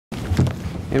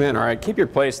Amen. All right, keep your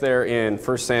place there in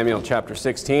 1 Samuel chapter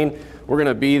 16. We're going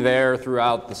to be there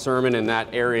throughout the sermon in that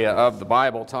area of the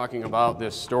Bible, talking about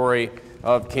this story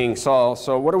of King Saul.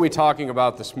 So what are we talking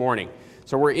about this morning?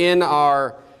 So we're in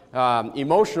our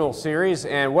emotional series,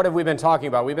 and what have we been talking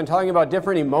about? We've been talking about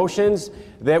different emotions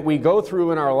that we go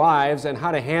through in our lives and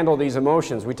how to handle these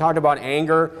emotions. We talked about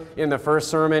anger in the first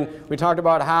sermon. We talked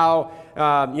about how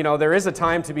there is a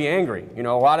time to be angry. A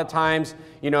lot of times,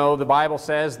 the Bible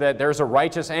says that there's a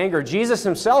righteous anger. Jesus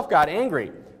himself got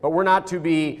angry, but we're not to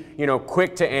be,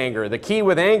 quick to anger. The key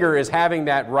with anger is having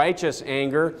that righteous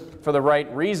anger for the right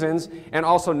reasons and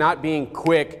also not being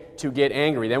quick to get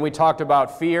angry. Then we talked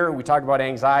about fear. We talked about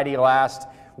anxiety last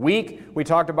week. We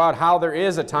talked about how there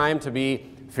is a time to be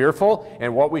fearful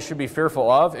and what we should be fearful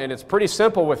of. And it's pretty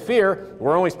simple with fear.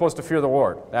 We're only supposed to fear the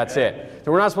Lord. That's it.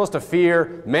 So we're not supposed to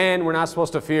fear men. We're not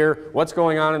supposed to fear what's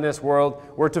going on in this world.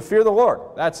 We're to fear the Lord.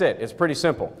 That's it. It's pretty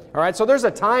simple. All right. So there's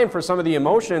a time for some of the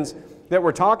emotions that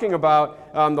we're talking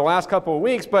about the last couple of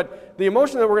weeks, but the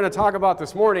emotion that we're going to talk about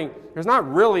this morning, there's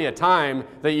not really a time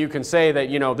that you can say that,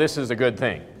 this is a good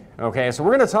thing. Okay, so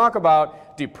we're going to talk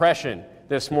about depression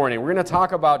this morning. We're going to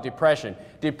talk about depression.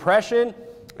 Depression,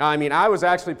 I was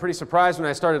actually pretty surprised when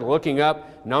I started looking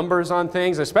up numbers on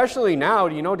things, especially now.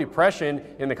 Depression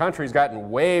in the country has gotten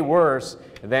way worse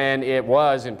than it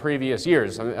was in previous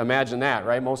years. Imagine that,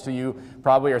 right? Most of you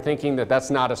probably are thinking that that's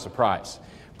not a surprise.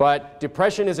 But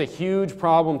depression is a huge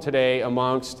problem today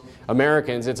amongst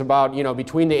Americans. It's about,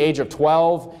 between the age of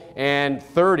 12 and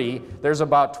 30, there's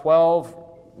about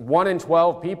 1 in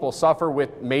 12 people suffer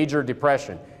with major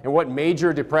depression. And what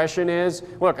major depression is,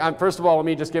 look, first of all, let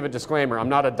me just give a disclaimer. I'm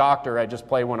not a doctor. I just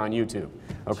play one on YouTube,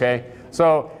 okay?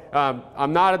 So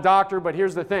I'm not a doctor, but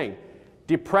here's the thing.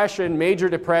 Depression, major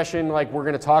depression, like we're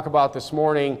going to talk about this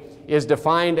morning, is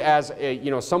defined as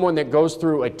someone that goes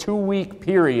through a 2-week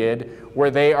period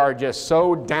where they are just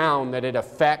so down that it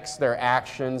affects their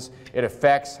actions. It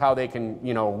affects how they can,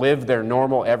 live their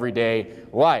normal everyday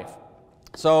life.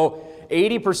 So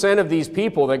 80% of these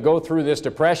people that go through this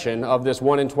depression, of this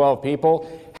 1 in 12 people,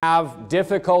 have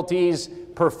difficulties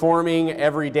performing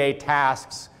everyday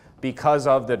tasks because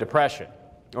of the depression.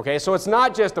 Okay, so it's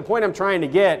not just, the point I'm trying to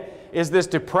get is this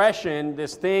depression,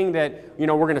 this thing that, we're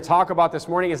going to talk about this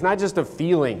morning, it's not just a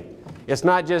feeling. It's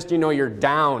not just, you're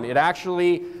down. It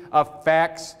actually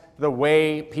affects the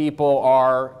way people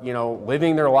are,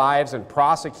 living their lives and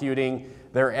prosecuting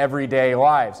their everyday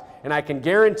lives. And I can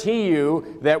guarantee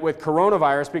you that with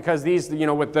coronavirus, because these,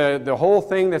 with the whole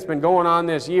thing that's been going on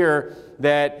this year,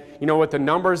 that, with the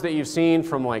numbers that you've seen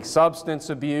from like substance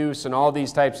abuse and all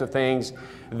these types of things,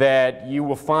 that you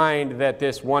will find that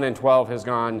this 1 in 12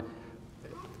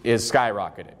 is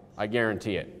skyrocketed. I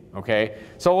guarantee it. Okay?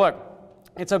 So look,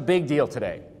 it's a big deal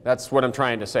today. That's what I'm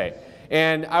trying to say.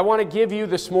 And I want to give you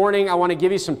this morning, I want to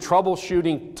give you some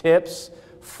troubleshooting tips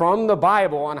from the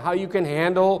Bible on how you can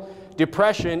handle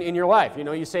depression in your life.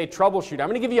 You say troubleshoot. I'm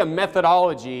going to give you a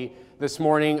methodology this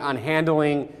morning on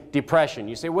handling depression.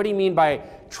 You say, what do you mean by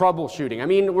troubleshooting?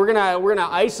 We're going to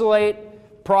isolate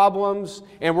problems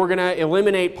and we're going to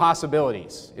eliminate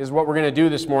possibilities is what we're going to do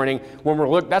this morning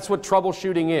when that's what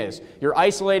troubleshooting is. You're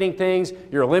isolating things,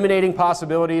 you're eliminating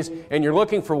possibilities, and you're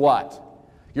looking for what?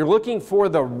 You're looking for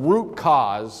the root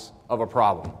cause of a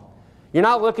problem. You're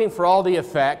not looking for all the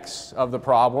effects of the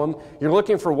problem. You're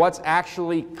looking for what's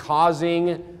actually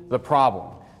causing the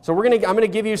problem. So I'm going to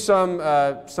give you some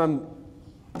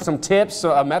tips,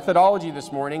 a methodology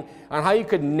this morning on how you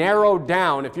could narrow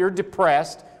down, if you're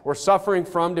depressed or suffering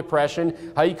from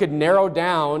depression, how you could narrow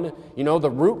down, the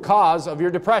root cause of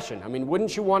your depression.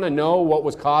 Wouldn't you want to know what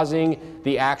was causing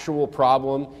the actual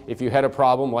problem if you had a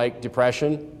problem like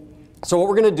depression? So what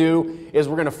we're going to do is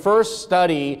we're going to first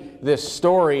study this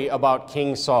story about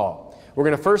King Saul. We're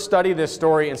going to first study this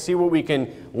story and see what we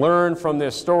can learn from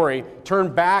this story.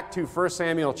 Turn back to 1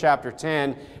 Samuel chapter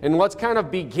 10, and let's kind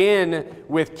of begin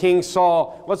with King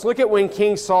Saul. Let's look at when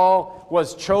King Saul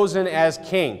was chosen as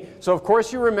king. So of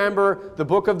course you remember the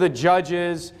book of the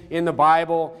Judges in the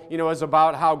Bible, is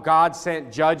about how God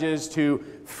sent judges to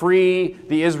free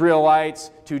the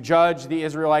Israelites, to judge the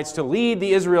Israelites, to lead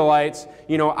the Israelites,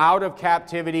 out of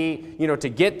captivity, to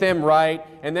get them right.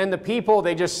 And then the people,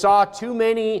 they just saw too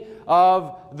many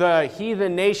of the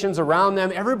heathen nations around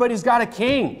them. Everybody's got a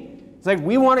king. It's like,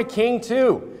 we want a king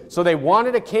too. So they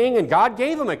wanted a king, and God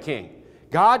gave them a king.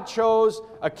 God chose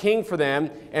a king for them,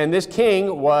 and this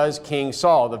king was King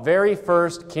Saul, the very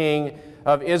first king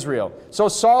of Israel. So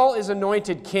Saul is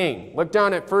anointed king. Look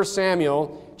down at 1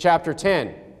 Samuel chapter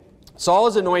 10. Saul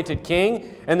is anointed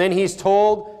king, and then he's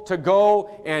told to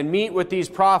go and meet with these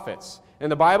prophets.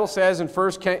 And the Bible says in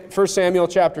 1 Samuel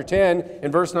chapter 10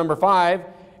 and verse number 5,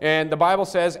 and the Bible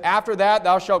says, after that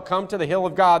thou shalt come to the hill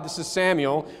of God, this is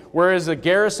Samuel, where is the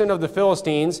garrison of the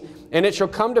Philistines, and it shall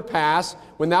come to pass,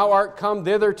 when thou art come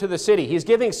thither to the city. He's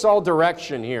giving Saul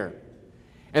direction here.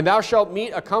 And thou shalt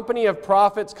meet a company of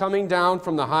prophets coming down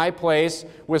from the high place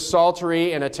with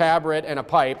psaltery and a tabret and a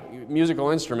pipe,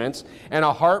 musical instruments, and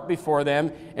a harp before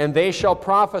them, and they shall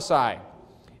prophesy.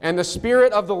 And the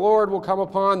Spirit of the Lord will come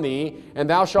upon thee, and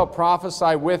thou shalt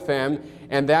prophesy with them,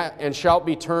 and shalt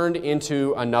be turned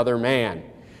into another man.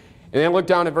 And then look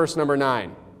down at verse number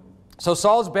 9. So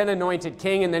Saul's been anointed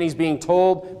king, and then he's being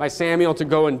told by Samuel to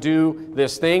go and do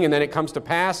this thing, and then it comes to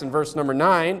pass in verse number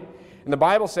 9. And the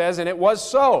Bible says, and it was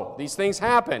so, these things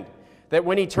happened, that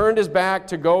when he turned his back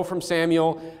to go from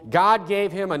Samuel, God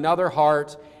gave him another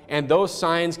heart, and those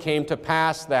signs came to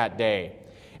pass that day.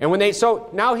 And so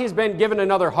now he's been given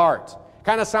another heart.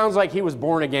 Kind of sounds like he was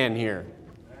born again here.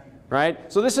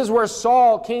 Right? So this is where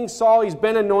Saul, King Saul, he's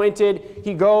been anointed.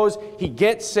 He goes, he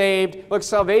gets saved. Look,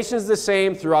 salvation is the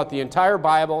same throughout the entire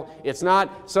Bible. It's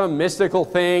not some mystical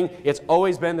thing. It's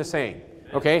always been the same.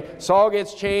 Okay? Saul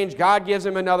gets changed. God gives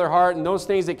him another heart, and those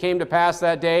things that came to pass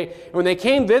that day. And when they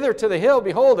came thither to the hill,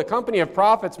 behold, a company of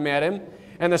prophets met him,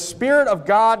 and the Spirit of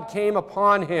God came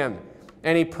upon him,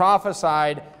 and he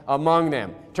prophesied among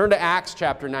them. Turn to Acts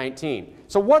chapter 19.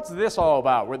 So what's this all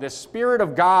about? Where the Spirit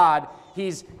of God,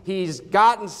 he's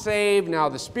gotten saved. Now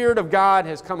the Spirit of God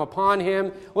has come upon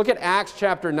him. Look at Acts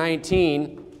chapter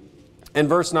 19 and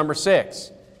verse number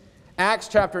 6. Acts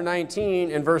chapter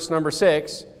 19 and verse number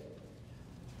 6.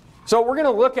 So we're going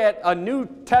to look at a New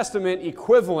Testament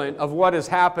equivalent of what has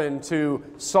happened to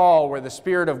Saul, where the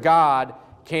Spirit of God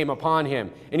came upon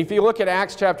him. And if you look at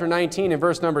Acts chapter 19 and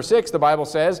verse number 6, the Bible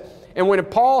says, and when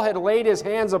Paul had laid his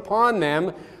hands upon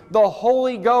them, the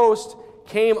Holy Ghost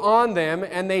came on them,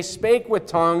 and they spake with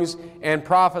tongues and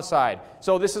prophesied.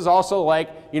 So this is also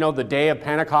like, the day of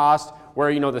Pentecost,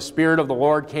 where, the Spirit of the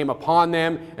Lord came upon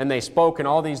them, and they spoke in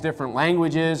all these different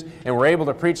languages, and were able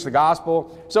to preach the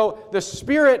gospel. So the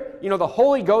Spirit, the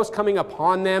Holy Ghost coming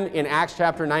upon them in Acts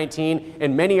chapter 19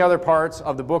 and many other parts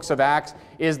of the books of Acts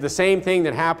is the same thing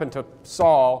that happened to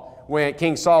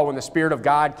King Saul, when the Spirit of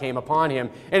God came upon him.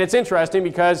 And it's interesting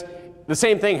because the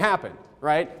same thing happened,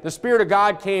 right? The Spirit of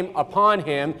God came upon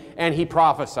him, and he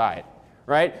prophesied.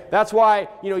 Right? That's why,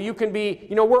 you can be,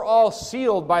 we're all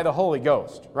sealed by the Holy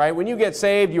Ghost, right? When you get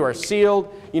saved, you are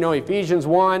sealed. Ephesians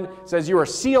 1 says you are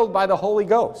sealed by the Holy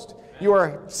Ghost. You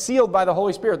are sealed by the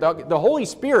Holy Spirit. The Holy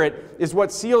Spirit is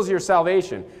what seals your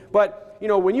salvation. But,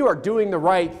 when you are doing the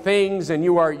right things and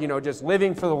you are, just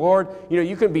living for the Lord,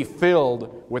 you can be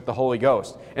filled with the Holy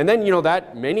Ghost. And then,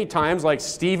 that many times, like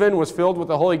Stephen was filled with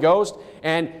the Holy Ghost,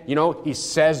 and, he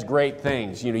says great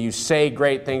things. You say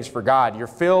great things for God. You're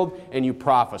filled and you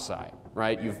prophesy,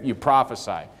 right? You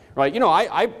prophesy. Right?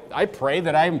 I pray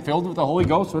that I am filled with the Holy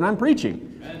Ghost when I'm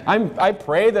preaching. I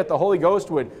pray that the Holy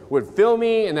Ghost would fill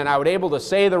me, and then I would able to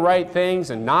say the right things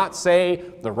and not say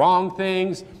the wrong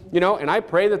things. And I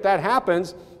pray that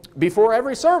happens before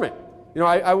every sermon.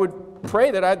 I would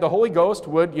pray that the Holy Ghost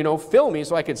would, fill me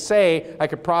so I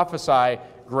could prophesy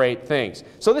great things.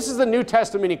 So this is the New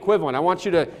Testament equivalent. I want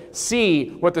you to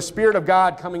see what the Spirit of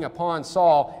God coming upon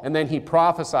Saul, and then he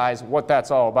prophesies what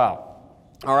that's all about.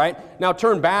 All right? Now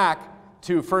turn back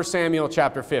to 1 Samuel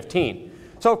chapter 15.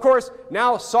 So, of course,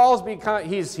 now Saul's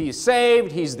he's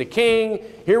saved, he's the king.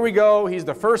 Here we go, he's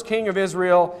the first king of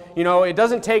Israel. It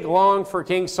doesn't take long for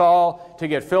King Saul to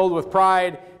get filled with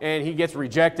pride, and he gets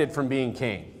rejected from being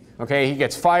king. Okay, he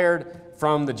gets fired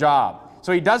from the job.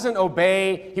 So he doesn't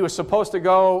obey. He was supposed to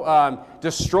go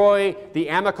destroy the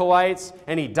Amalekites,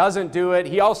 and he doesn't do it.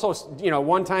 He also,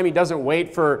 one time he doesn't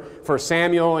wait for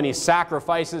Samuel, and he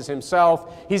sacrifices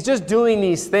himself. He's just doing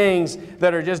these things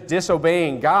that are just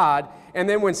disobeying God. And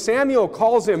then when Samuel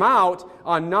calls him out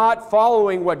on not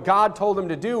following what God told him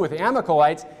to do with the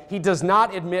Amalekites, he does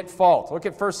not admit fault. Look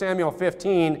at 1 Samuel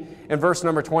 15 and verse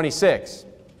number 26.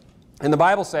 And the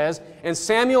Bible says, and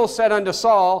Samuel said unto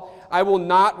Saul, I will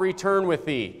not return with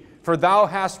thee, for thou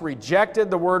hast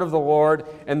rejected the word of the Lord,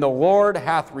 and the Lord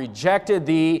hath rejected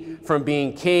thee from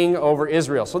being king over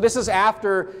Israel. So this is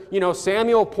after,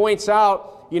 Samuel points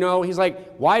out, he's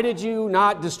like, why did you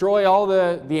not destroy all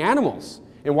the animals?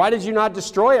 And why did you not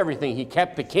destroy everything? He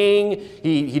kept the king.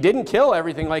 He didn't kill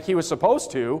everything like he was supposed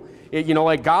to.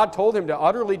 Like God told him to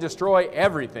utterly destroy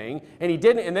everything, and he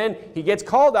didn't. And then he gets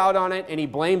called out on it, and he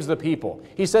blames the people.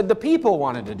 He said the people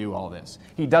wanted to do all this.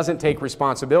 He doesn't take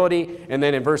responsibility. And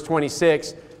then in verse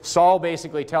 26, Saul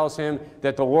basically tells him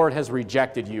that the Lord has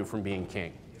rejected you from being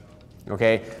king.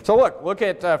 Okay, so look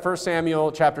at 1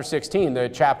 Samuel chapter 16, the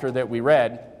chapter that we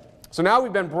read. So now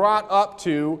we've been brought up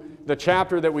to the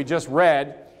chapter that we just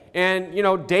read, and,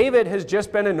 David has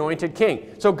just been anointed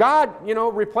king. So God,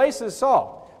 replaces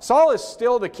Saul. Saul is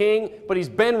still the king, but he's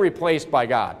been replaced by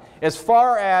God. As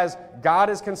far as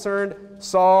God is concerned,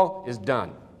 Saul is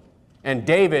done, and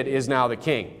David is now the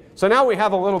king. So now we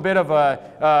have a little bit of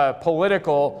a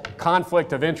political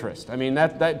conflict of interest. I mean,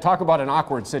 talk about an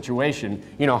awkward situation.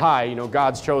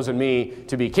 God's chosen me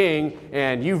to be king,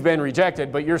 and you've been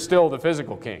rejected, but you're still the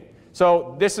physical king.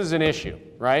 So this is an issue,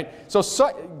 right? So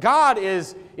God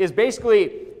is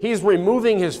basically, he's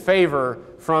removing his favor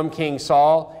from King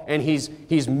Saul, and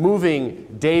he's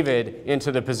moving David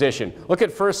into the position. Look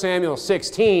at 1 Samuel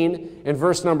 16 and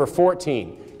verse number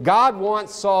 14. God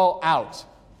wants Saul out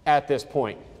at this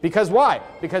point. Because why?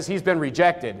 Because he's been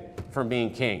rejected from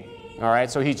being king. All right,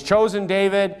 so he's chosen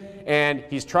David, and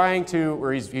he's trying to,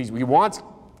 or he wants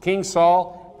King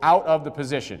Saul out of the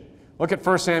position. Look at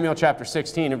 1 Samuel chapter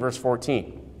 16 and verse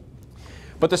 14.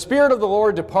 But the Spirit of the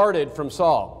Lord departed from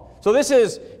Saul. So this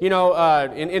is,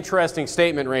 an interesting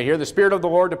statement right here. The Spirit of the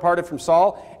Lord departed from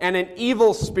Saul, and an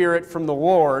evil spirit from the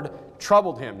Lord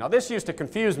troubled him. Now this used to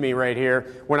confuse me right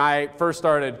here when I first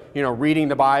started, reading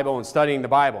the Bible and studying the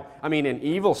Bible. I mean, an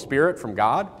evil spirit from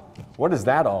God? What is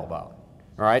that all about?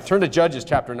 All right, turn to Judges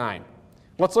chapter 9.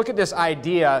 Let's look at this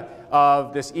idea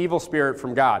of this evil spirit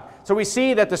from God. So we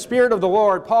see that the Spirit of the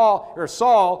Lord,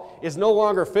 Saul, is no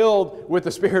longer filled with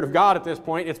the Spirit of God at this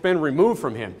point. It's been removed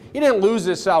from him. He didn't lose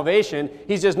his salvation.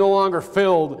 He's just no longer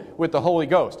filled with the Holy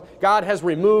Ghost. God has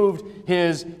removed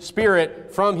his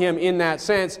Spirit from him in that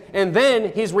sense, and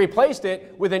then he's replaced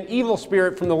it with an evil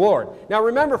spirit from the Lord. Now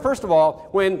remember, first of all,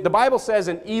 when the Bible says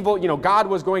an evil, God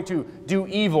was going to do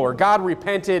evil, or God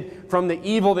repented from the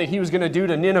evil that he was going to do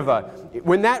to Nineveh.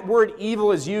 When that word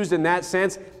evil is used in that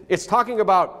sense, it's talking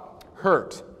about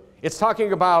hurt. It's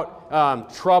talking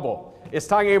about trouble. It's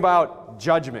talking about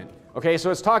judgment. Okay,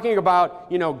 so it's talking about,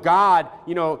 God,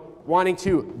 wanting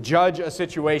to judge a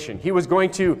situation. He was going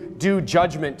to do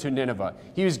judgment to Nineveh.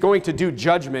 He was going to do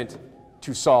judgment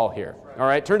to Saul here. All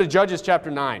right, turn to Judges chapter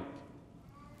 9.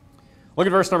 Look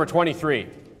at verse number 23.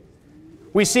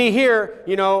 We see here,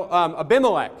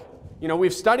 Abimelech.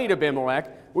 We've studied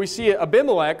Abimelech. We see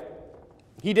Abimelech,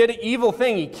 he did an evil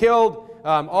thing. He killed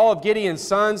all of Gideon's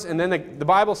sons, and then the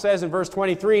Bible says in verse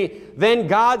 23, then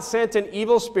God sent an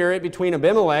evil spirit between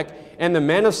Abimelech and the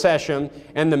men of Shechem,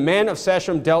 and the men of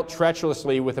Shechem dealt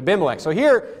treacherously with Abimelech. So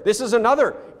here, this is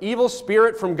another evil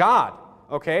spirit from God.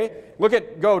 Okay,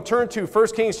 turn to 1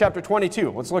 Kings chapter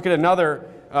 22. Let's look at another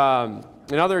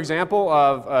example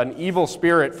of an evil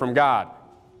spirit from God,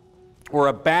 or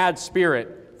a bad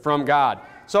spirit from God.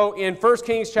 So in 1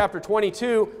 Kings chapter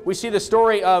 22, we see the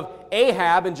story of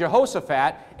Ahab and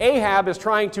Jehoshaphat. Ahab is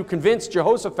trying to convince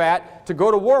Jehoshaphat to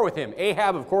go to war with him.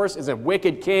 Ahab, of course, is a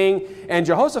wicked king, and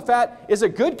Jehoshaphat is a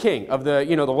good king of the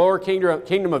lower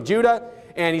kingdom of Judah,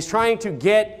 and he's trying to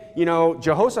get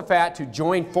Jehoshaphat to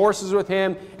join forces with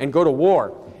him and go to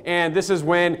war. And this is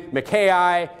when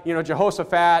Micaiah,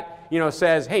 Jehoshaphat,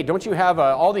 says, hey, don't you have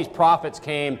all these prophets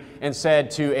came and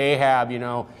said to Ahab,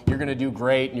 you're going to do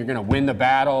great and you're going to win the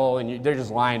battle, and they're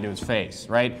just lying to his face,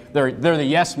 right? They're the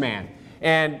yes man.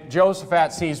 And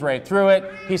Jehoshaphat sees right through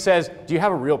it. He says, do you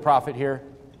have a real prophet here?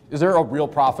 Is there a real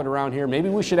prophet around here? Maybe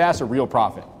we should ask a real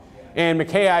prophet. And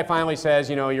Micaiah finally says,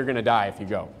 you're going to die if you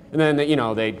go. And then,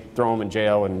 they throw him in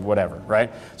jail and whatever, right?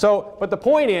 So, but the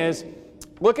point is,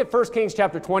 look at 1 Kings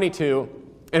chapter 22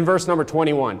 and verse number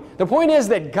 21. The point is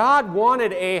that God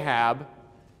wanted Ahab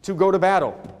to go to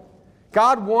battle.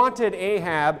 God wanted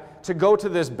Ahab to go to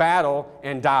this battle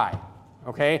and die.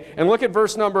 Okay? And look at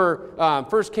verse number,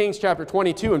 1 Kings chapter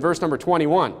 22 and verse number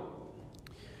 21.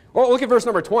 Well, look at verse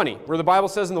number 20, where the Bible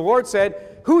says, and the Lord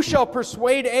said, who shall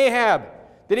persuade Ahab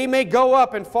that he may go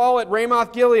up and fall at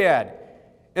Ramoth Gilead?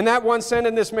 And that one said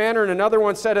in this manner, and another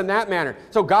one said in that manner.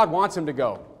 So God wants him to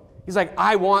go. He's like,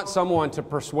 I want someone to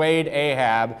persuade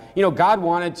Ahab. God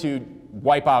wanted to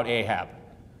wipe out Ahab.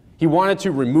 He wanted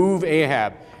to remove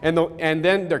Ahab. And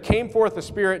then there came forth the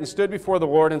Spirit and stood before the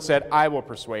Lord and said, I will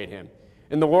persuade him.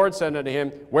 And the Lord said unto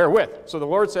him, wherewith? So the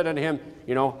Lord said unto him,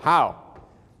 how?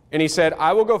 And he said,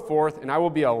 I will go forth, and I will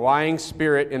be a lying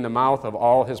spirit in the mouth of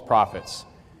all his prophets.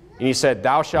 And he said,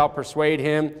 thou shalt persuade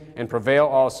him, and prevail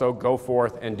also, go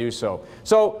forth and do so.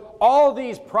 So all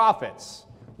these prophets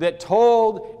that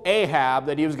told Ahab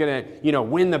that he was going to,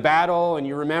 win the battle, and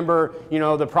you remember,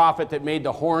 the prophet that made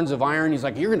the horns of iron, he's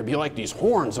like, you're going to be like these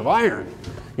horns of iron,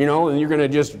 and you're going to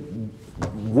just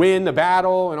win the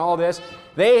battle and all this.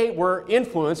 They were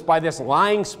influenced by this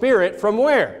lying spirit from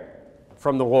where?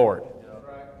 From the Lord.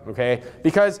 Okay?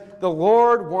 Because the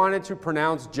Lord wanted to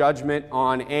pronounce judgment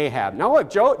on Ahab. Now look,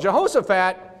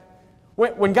 Jehoshaphat,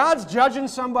 when God's judging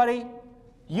somebody,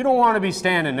 you don't want to be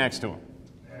standing next to him.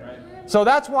 So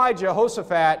that's why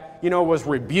Jehoshaphat, was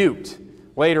rebuked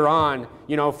later on,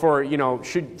 for,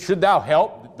 should thou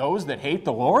help those that hate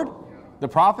the Lord? The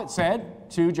prophet said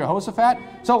to Jehoshaphat.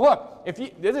 So look,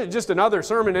 this is just another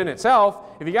sermon in itself.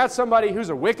 If you got somebody who's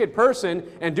a wicked person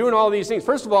and doing all these things,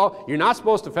 first of all, you're not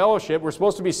supposed to fellowship. We're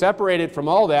supposed to be separated from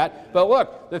all that. But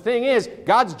look, the thing is,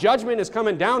 God's judgment is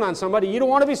coming down on somebody. You don't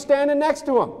want to be standing next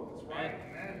to him.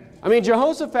 I mean,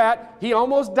 Jehoshaphat, he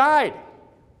almost died.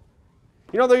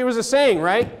 There was a saying,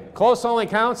 right? Close only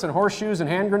counts and horseshoes and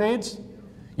hand grenades.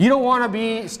 You don't want to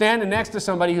be standing next to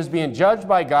somebody who's being judged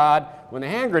by God when the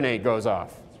hand grenade goes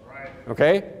off.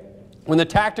 Okay? When the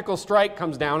tactical strike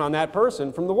comes down on that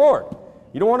person from the Lord.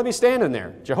 You don't want to be standing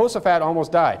there. Jehoshaphat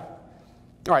almost died.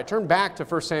 All right, turn back to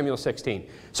 1 Samuel 16.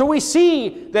 So we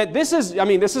see that this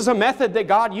is a method that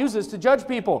God uses to judge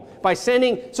people by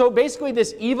sending. So basically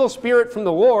this evil spirit from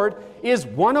the Lord is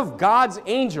one of God's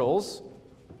angels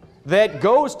that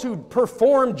goes to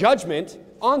perform judgment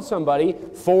on somebody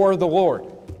for the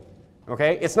Lord.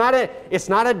 Okay? It's not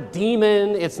a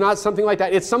demon. It's not something like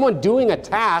that. It's someone doing a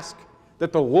task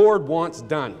that the Lord wants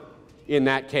done in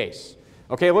that case.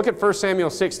 Okay, look at 1 Samuel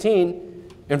 16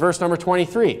 and verse number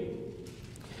 23.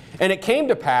 And it came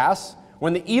to pass,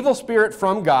 when the evil spirit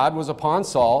from God was upon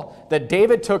Saul, that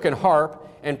David took an harp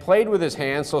and played with his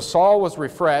hands. So Saul was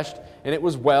refreshed, and it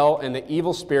was well, and the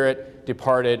evil spirit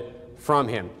departed from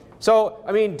him. So,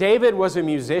 David was a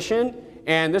musician,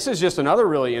 and this is just another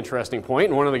really interesting point,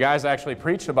 and one of the guys actually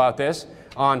preached about this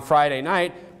on Friday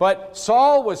night, but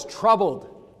Saul was troubled.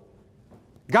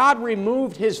 God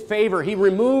removed his favor. He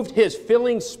removed his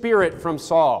filling spirit from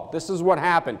Saul. This is what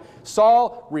happened.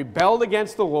 Saul rebelled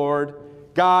against the Lord.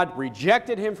 God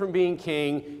rejected him from being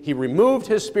king. He removed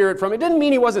his spirit from him. It didn't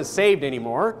mean he wasn't saved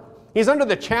anymore. He's under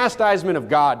the chastisement of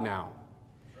God now.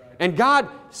 And God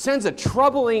sends a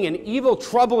troubling and evil,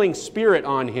 troubling spirit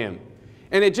on him.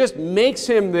 And it just makes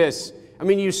him this,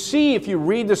 you see if you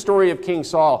read the story of King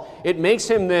Saul, it makes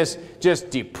him this just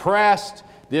depressed,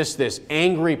 this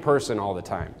angry person all the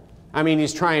time.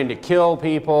 He's trying to kill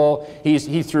people.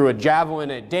 He threw a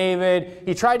javelin at David.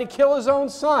 He tried to kill his own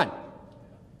son.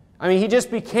 He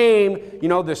just became,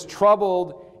 this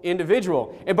troubled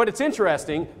individual. But it's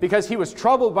interesting because he was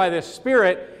troubled by this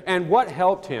spirit, and what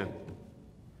helped him?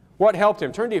 What helped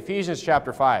him? Turn to Ephesians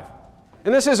chapter 5.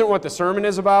 And this isn't what the sermon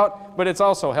is about, but it's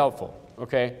also helpful,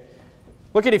 okay?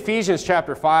 Look at Ephesians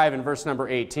chapter 5 and verse number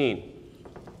 18.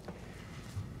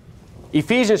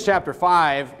 Ephesians chapter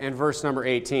 5 and verse number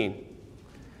 18.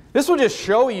 This will just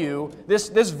show you, this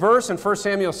verse in 1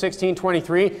 Samuel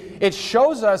 16:23, it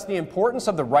shows us the importance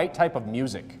of the right type of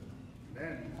music.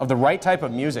 Of the right type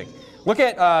of music. Look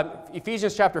at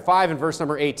Ephesians chapter 5 and verse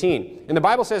number 18. And the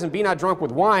Bible says, and be not drunk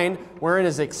with wine, wherein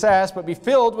is excess, but be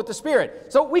filled with the Spirit.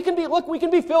 So we can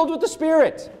be filled with the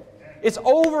Spirit. It's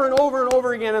over and over and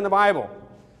over again in the Bible.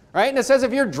 Right? And it says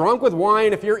if you're drunk with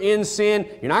wine, if you're in sin,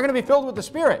 you're not going to be filled with the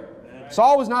Spirit.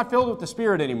 Saul was not filled with the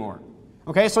Spirit anymore.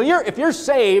 Okay, so if you're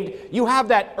saved, you have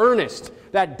that earnest,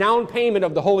 that down payment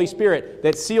of the Holy Spirit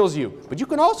that seals you. But you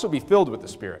can also be filled with the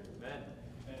Spirit.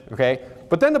 Okay,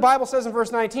 but then the Bible says in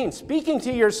verse 19, speaking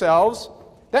to yourselves,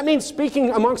 that means speaking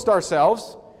amongst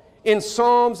ourselves in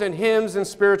psalms and hymns and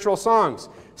spiritual songs,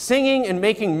 singing and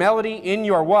making melody in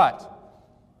your what?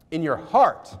 In your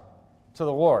heart to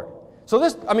the Lord. So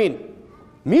this,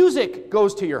 music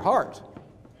goes to your heart,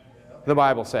 the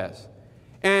Bible says.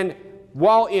 And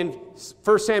while in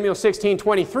 1 Samuel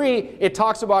 16:23, it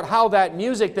talks about how that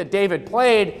music that David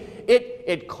played,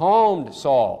 it calmed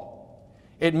Saul.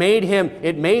 It made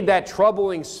that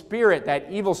troubling spirit, that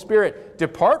evil spirit,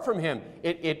 depart from him.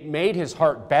 It made his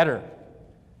heart better.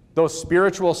 Those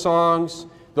spiritual songs,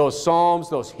 those psalms,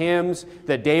 those hymns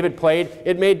that David played,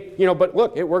 it made, but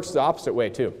look, it works the opposite way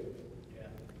too.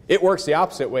 It works the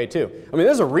opposite way too.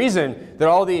 There's a reason that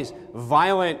all these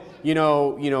violent,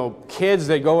 kids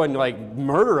that go and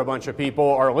murder a bunch of people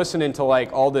are listening to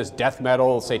all this death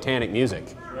metal, satanic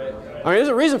music. There's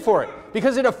a reason for it.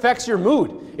 Because it affects your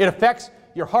mood. It affects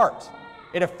your heart.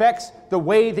 It affects the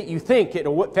way that you think. It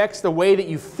affects the way that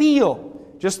you feel.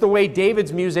 Just the way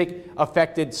David's music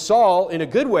affected Saul in a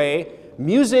good way.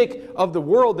 Music of the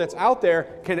world that's out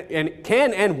there can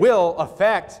and will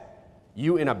affect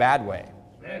you in a bad way.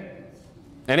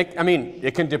 And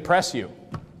it can depress you.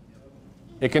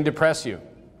 It can depress you.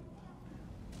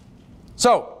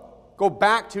 So, go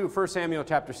back to 1 Samuel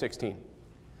chapter 16.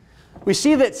 We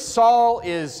see that Saul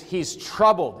he's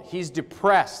troubled. He's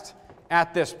depressed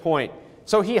at this point.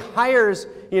 So he hires,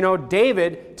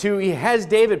 David he has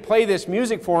David play this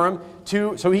music for him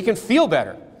so he can feel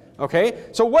better. Okay?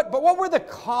 So what were the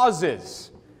causes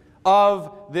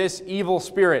of this evil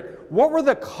spirit? What were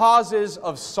the causes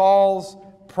of Saul's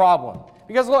problem?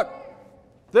 Because look,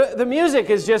 the music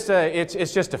is just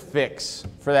a fix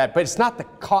for that, but it's not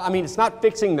it's not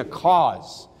fixing the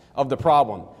cause of the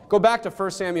problem. Go back to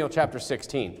 1 Samuel chapter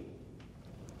 16.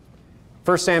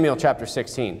 1 Samuel chapter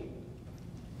 16.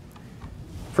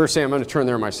 I'm going to turn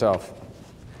there myself.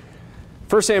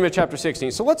 1 Samuel chapter 16.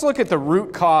 So let's look at the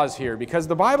root cause here, because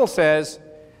the Bible says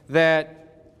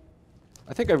that,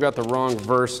 I think I've got the wrong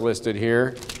verse listed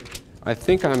here. I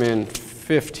think I'm in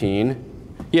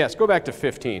 15. Yes, go back to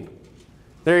 15.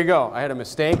 There you go. I had a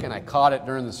mistake and I caught it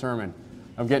during the sermon.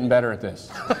 I'm getting better at this.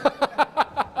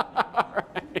 All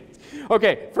right.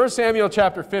 Okay, 1 Samuel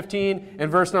chapter 15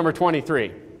 and verse number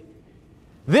 23.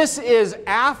 This is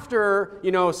after,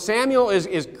 Samuel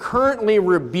is currently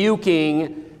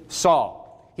rebuking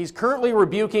Saul. He's currently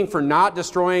rebuking for not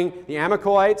destroying the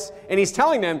Amalekites, and he's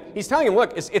telling him,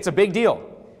 look, it's a big deal.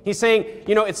 He's saying,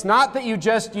 it's not that you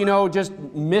just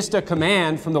missed a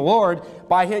command from the Lord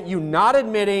by you not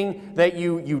admitting that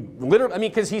you literally,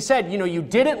 because he said, you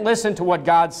didn't listen to what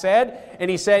God said, and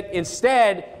he said,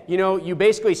 instead, you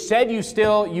basically said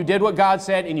you did what God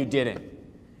said, and you didn't.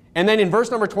 And then in verse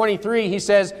number 23, he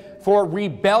says, for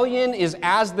rebellion is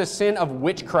as the sin of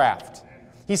witchcraft.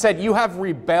 He said, you have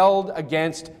rebelled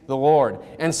against the Lord.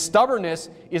 And stubbornness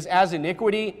is as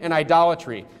iniquity and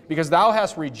idolatry. Because thou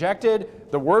hast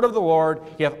rejected the word of the Lord,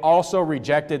 he hath also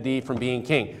rejected thee from being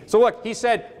king. So look, he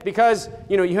said, because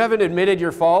you haven't admitted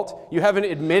your fault, you haven't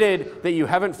admitted that you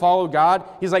haven't followed God,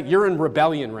 he's like, you're in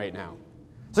rebellion right now.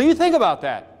 So you think about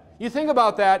that. You think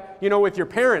about that, with your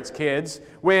parents' kids,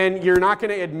 when you're not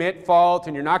going to admit fault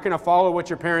and you're not going to follow what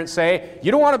your parents say.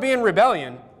 You don't want to be in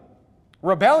rebellion.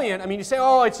 Rebellion, you say,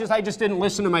 oh, it's just I just didn't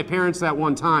listen to my parents that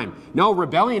one time. No,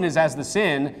 rebellion is as the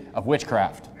sin of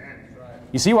witchcraft.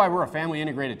 You see why we're a family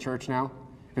integrated church now?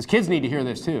 Because kids need to hear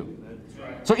this too.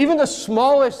 So even the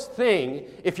smallest thing,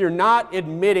 if you're not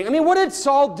admitting, what did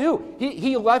Saul do?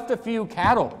 He left a few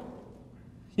cattle.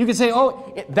 You could say,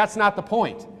 oh, that's not the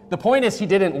point. The point is he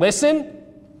didn't listen,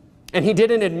 and he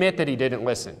didn't admit that he didn't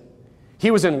listen. He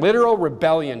was in literal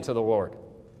rebellion to the Lord.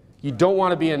 You don't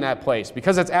want to be in that place,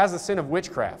 because it's as the sin of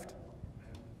witchcraft.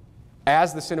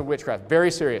 As the sin of witchcraft.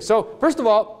 Very serious. So, first of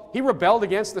all, he rebelled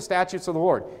against the statutes of the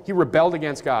Lord. He rebelled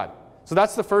against God. So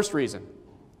that's the first reason.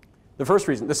 The first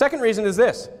reason. The second reason is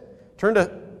this. Turn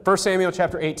to 1 Samuel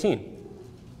chapter 18.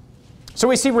 So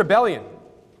we see rebellion.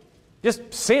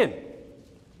 Just sin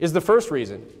is the first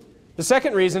reason. The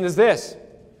second reason is this.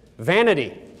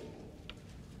 Vanity.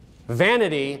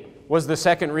 Vanity was the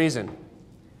second reason.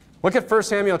 Look at 1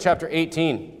 Samuel chapter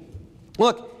 18.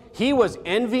 Look, he was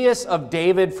envious of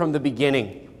David from the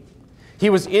beginning. He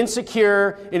was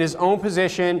insecure in his own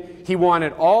position. He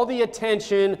wanted all the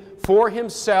attention for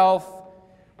himself.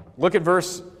 Look at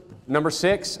verse number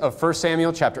 6 of 1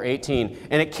 Samuel chapter 18.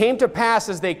 And it came to pass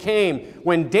as they came,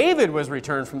 when David was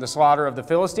returned from the slaughter of the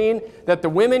Philistine, that the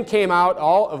women came out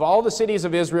of all the cities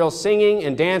of Israel, singing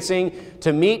and dancing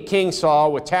to meet King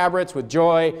Saul with tabrets, with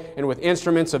joy, and with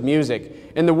instruments of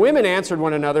music. And the women answered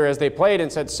one another as they played and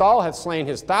said, Saul hath slain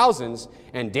his thousands,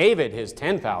 and David his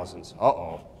 10,000s.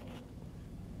 Uh-oh.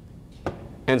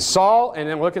 And Saul, and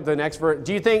then look at the next verse.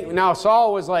 Do you think, now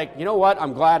Saul was like, you know what,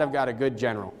 I'm glad I've got a good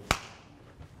general.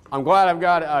 I'm glad I've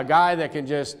got a guy that can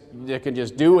just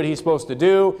do what he's supposed to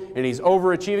do, and he's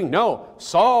overachieving. No,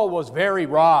 Saul was very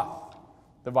wroth,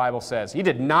 the Bible says. He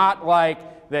did not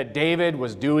like that David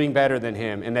was doing better than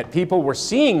him, and that people were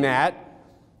seeing that,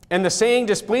 and the saying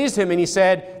displeased him, and he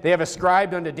said, they have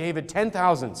ascribed unto David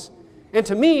 10,000s, and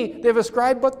to me they've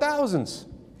ascribed but thousands.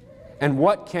 And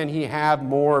what can he have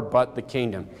more but the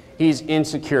kingdom? He's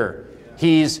insecure.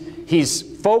 He's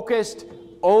focused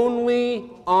only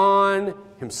on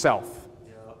himself.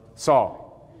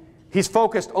 Saul. He's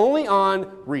focused only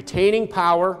on retaining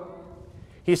power.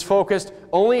 He's focused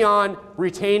only on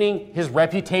retaining his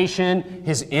reputation,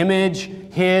 his image,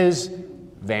 his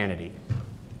vanity.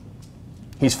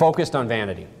 He's focused on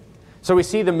vanity. So we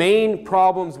see the main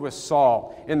problems with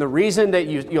Saul, and the reason that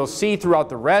you'll see throughout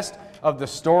the rest of the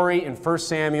story in 1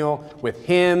 Samuel with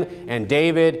him and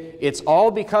David, it's all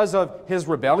because of his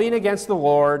rebellion against the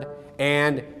Lord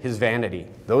and his vanity.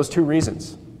 Those two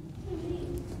reasons.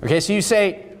 Okay, so you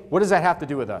say, what does that have to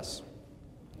do with us?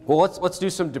 Well, let's do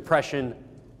some depression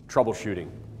troubleshooting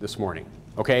this morning.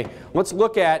 Okay, let's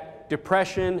look at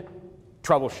depression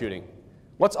troubleshooting.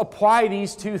 Let's apply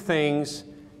these two things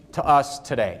to us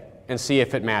today and see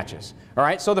if it matches. All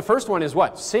right, so the first one is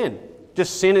what? Sin.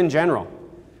 Just sin in general.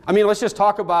 I mean, let's just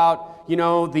talk about,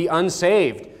 the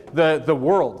unsaved, the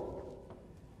world.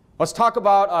 Let's talk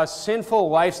about a sinful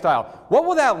lifestyle. What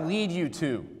will that lead you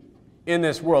to in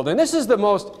this world? And this is the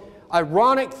most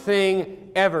ironic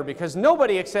thing ever, because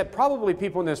nobody except probably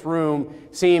people in this room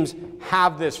seems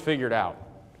have this figured out.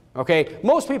 Okay?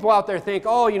 Most people out there think,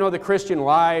 oh, the Christian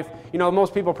life,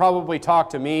 most people probably talk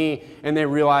to me and they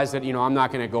realize that, I'm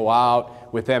not going to go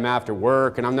out with them after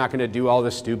work, and I'm not going to do all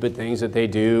the stupid things that they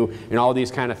do and all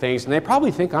these kind of things, and they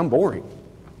probably think I'm boring.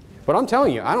 But I'm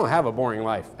telling you, I don't have a boring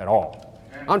life at all.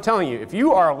 I'm telling you, if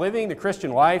you are living the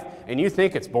Christian life and you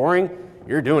think it's boring,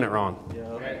 you're doing it wrong.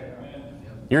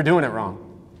 You're doing it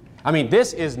wrong. I mean,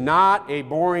 this is not a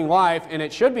boring life, and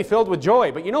it should be filled with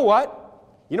joy. But you know what?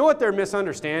 You know what they're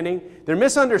misunderstanding? They're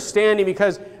misunderstanding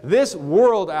because this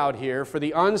world out here, for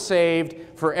the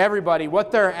unsaved, for everybody,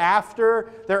 what they're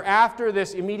after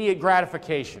this immediate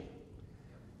gratification.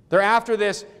 They're after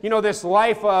this, this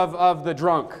life of the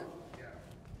drunk.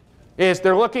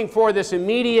 They're looking for this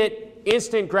immediate,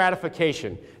 instant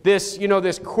gratification. This,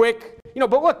 this quick,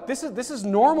 but look, this is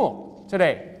normal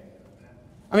today.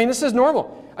 I mean, this is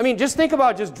normal. I mean, just think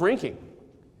about just drinking.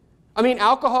 I mean,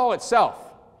 alcohol itself.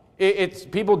 It's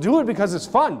people do it because it's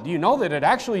fun. Do you know that it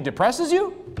actually depresses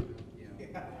you?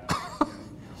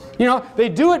 They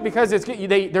do it because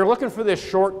they're looking for this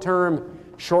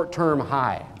short-term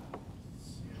high.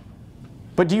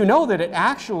 But do you know that it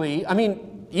actually, I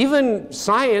mean, even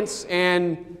science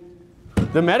and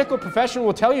the medical profession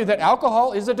will tell you that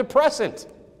alcohol is a depressant.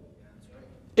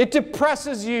 It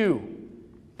depresses you.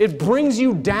 It brings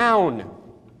you down.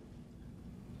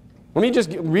 Let me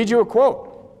just read you a quote.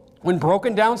 When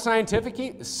broken down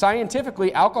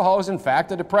scientifically, alcohol is in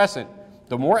fact a depressant.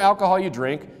 The more alcohol you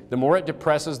drink, the more it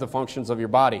depresses the functions of your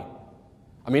body.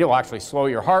 I mean, it will actually slow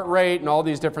your heart rate and all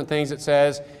these different things it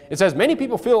says. It says many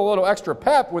people feel a little extra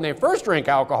pep when they first drink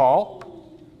alcohol.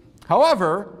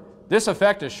 However, this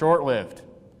effect is short-lived.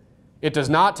 It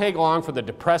does not take long for the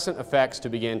depressant effects to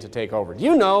begin to take over. Do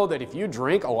you know that if you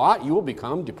drink a lot, you will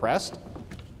become depressed?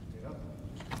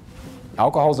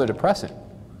 Alcohol is a depressant.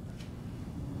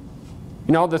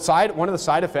 One of the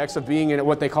side effects of being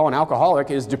what they call an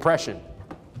alcoholic is depression,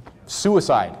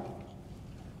 suicide.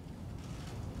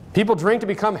 People drink to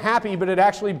become happy, but it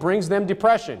actually brings them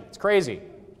depression. It's crazy.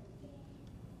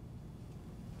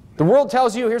 The world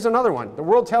tells you, here's another one, the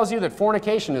world tells you that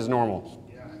fornication is normal.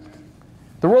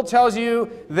 The world tells you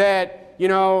that,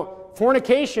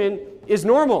 fornication is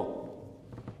normal.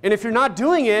 And if you're not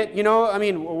doing it,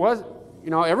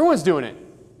 everyone's doing it.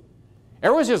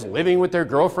 Everyone's just living with their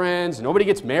girlfriends. Nobody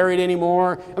gets married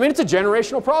anymore. I mean, it's a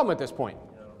generational problem at this point.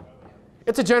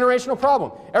 It's a generational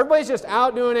problem. Everybody's just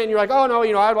out doing it, and you're like, oh, no,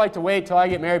 I'd like to wait till I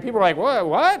get married. People are like,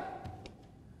 what?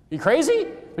 You crazy?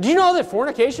 But do you know that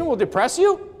fornication will depress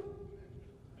you?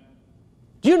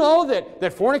 Do you know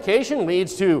that fornication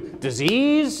leads to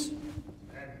disease?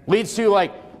 Leads to,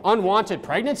 unwanted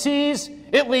pregnancies?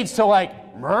 It leads to,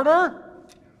 murder?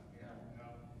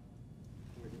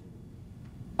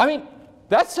 I mean,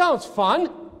 that sounds fun.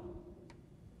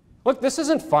 Look, this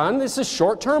isn't fun. This is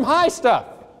short-term high stuff.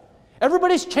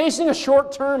 Everybody's chasing a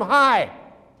short-term high.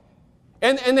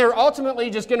 And they're ultimately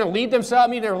just going to lead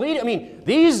themselves.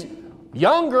 These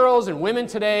young girls and women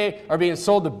today are being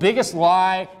sold the biggest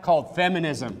lie called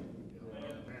feminism.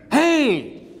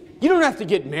 Hey, you don't have to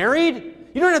get married.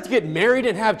 You don't have to get married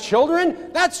and have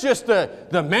children. That's just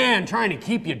the man trying to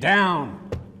keep you down.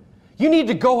 You need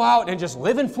to go out and just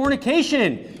live in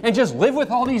fornication and just live with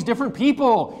all these different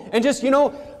people and just,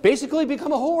 basically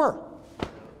become a whore.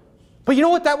 But you know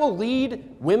what that will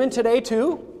lead women today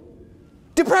to?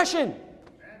 Depression.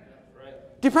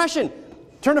 Depression.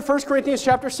 Turn to 1 Corinthians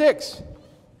chapter 6.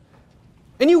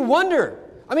 And you wonder,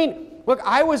 look,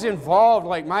 I was involved,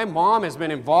 my mom has been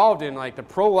involved in the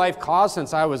pro-life cause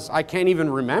since I can't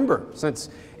even remember.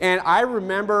 And I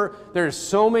remember there's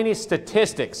so many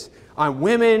statistics on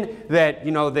women that,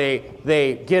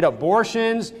 they get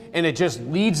abortions and it just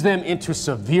leads them into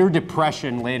severe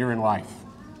depression later in life.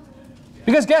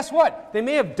 Because guess what? They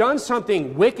may have done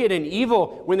something wicked and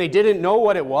evil when they didn't know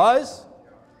what it was.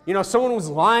 Someone was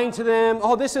lying to them.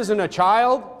 Oh, this isn't a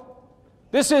child.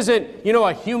 This isn't,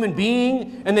 a human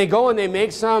being. And they go and they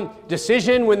make some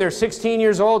decision when they're 16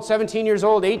 years old, 17 years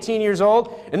old, 18 years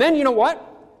old. And then you know what?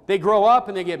 They grow up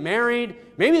and they get married.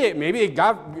 Maybe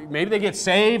they get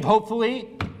saved, hopefully.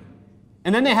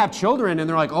 And then they have children and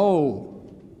they're like, oh,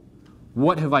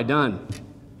 what have I done?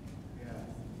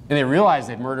 And they realize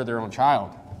they've murdered their own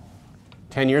child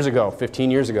 10 years ago,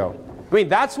 15 years ago.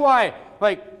 That's why,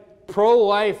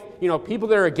 pro-life, people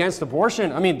that are against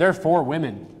abortion, they're for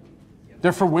women.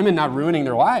 They're for women not ruining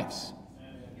their lives.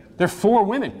 They're for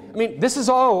women. I mean, this is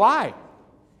all a lie.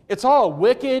 It's all a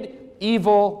wicked,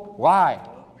 evil lie.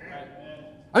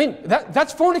 I mean,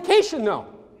 that's fornication, though.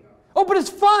 Oh, but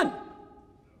it's fun.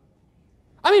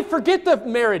 I mean, forget the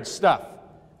marriage stuff.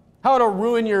 How it'll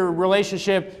ruin your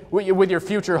relationship with your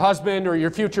future husband or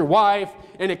your future wife,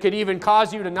 and it could even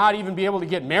cause you to not even be able to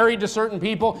get married to certain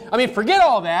people. I mean, forget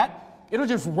all that. It'll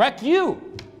just wreck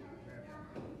you.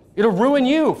 It'll ruin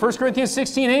you. 1 Corinthians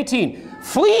 16:18.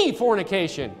 Flee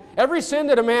fornication. Every sin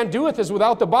that a man doeth is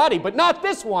without the body, but not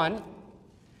this one.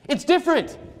 It's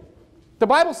different. The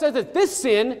Bible says that this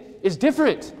sin is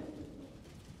different.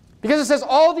 Because it says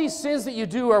all these sins that you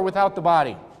do are without the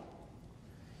body.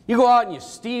 You go out and you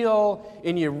steal,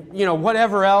 and you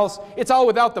whatever else. It's all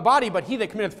without the body, but he that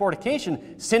committeth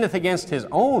fornication sinneth against his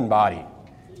own body.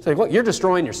 It's like, look, you're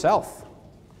destroying yourself.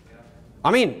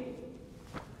 I mean,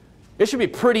 it should be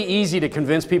pretty easy to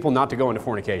convince people not to go into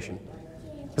fornication.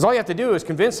 Because all you have to do is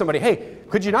convince somebody, hey,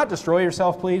 could you not destroy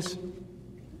yourself, please?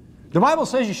 The Bible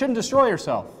says you shouldn't destroy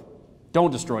yourself.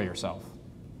 Don't destroy yourself.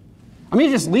 I mean,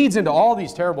 it just leads into all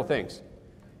these terrible things.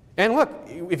 And look,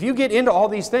 if you get into all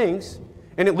these things,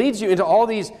 and it leads you into all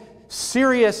these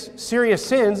serious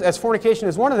sins, as fornication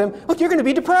is one of them, look, you're going to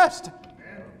be depressed.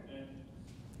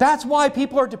 That's why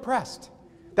people are depressed.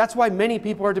 That's why many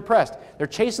people are depressed. They're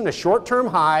chasing a short-term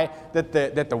high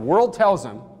that the world tells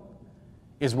them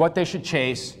is what they should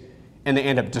chase, and they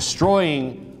end up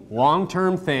destroying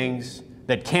long-term things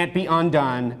that can't be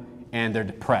undone, and they're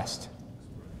depressed.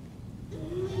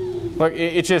 Look,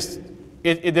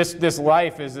 this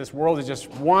life is, this world is just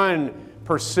one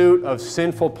pursuit of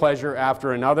sinful pleasure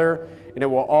after another, and it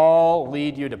will all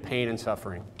lead you to pain and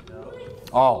suffering.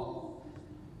 All.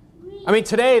 I mean,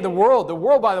 today, the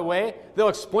world, by the way, they'll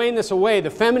explain this away. The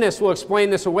feminists will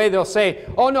explain this away. They'll say,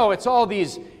 oh no, it's all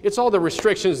the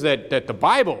restrictions that the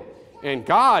Bible and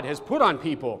God has put on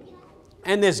people,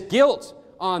 and this guilt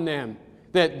on them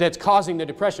that's causing the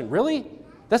depression. Really?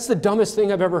 That's the dumbest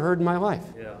thing I've ever heard in my life.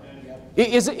 Yeah.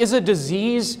 Is a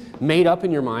disease made up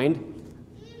in your mind?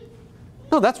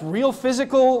 No, that's real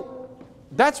physical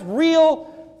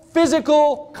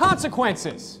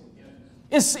consequences.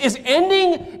 Is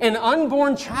ending an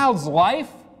unborn child's life,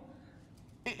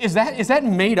 is that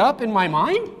made up in my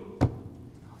mind?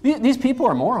 These people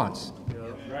are morons. Yeah.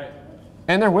 Right.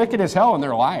 And they're wicked as hell, and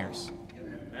they're liars.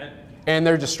 Amen. And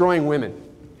they're destroying women,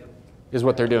 is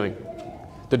what they're doing.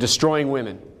 They're destroying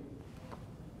women.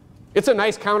 It's a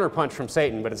nice counterpunch from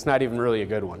Satan, but it's not even really a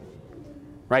good one.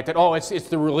 Right? That, oh, it's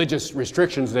the religious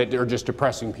restrictions that are just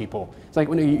depressing people. It's like,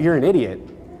 well, you're an idiot.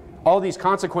 All these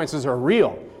consequences are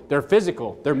real. They're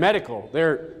physical. They're medical.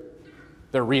 They're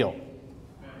real.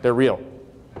 They're real.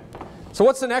 So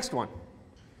what's the next one?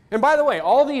 And by the way,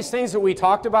 all these things that we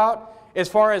talked about as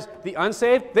far as the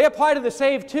unsaved, they apply to the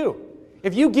saved too.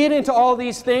 If you get into all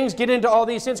these things, get into all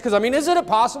these sins, because I mean, isn't it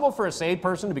possible for a saved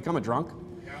person to become a drunk?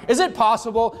 Is it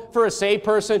possible for a saved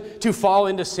person to fall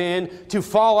into sin, to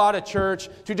fall out of church,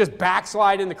 to just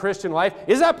backslide in the Christian life?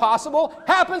 Is that possible?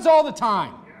 Happens all the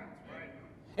time.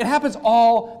 It happens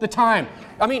all the time.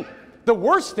 I mean, the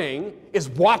worst thing is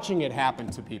watching it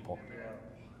happen to people.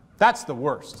 That's the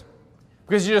worst.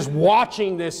 Because you're just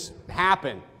watching this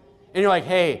happen. And you're like,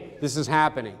 hey, this is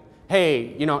happening.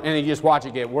 Hey, and then you just watch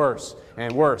it get worse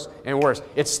and worse and worse.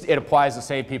 It applies to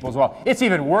saved people as well. It's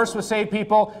even worse with saved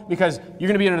people because you're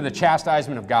going to be under the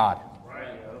chastisement of God.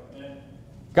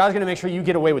 God's going to make sure you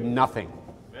get away with nothing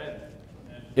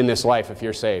in this life if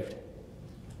you're saved.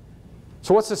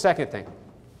 So what's the second thing?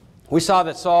 We saw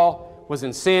that Saul was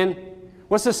in sin.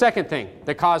 What's the second thing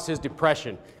that caused his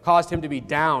depression, caused him to be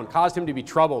down, caused him to be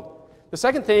troubled? The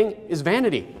second thing is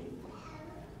vanity.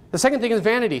 The second thing is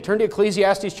vanity. Turn to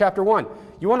Ecclesiastes chapter 1.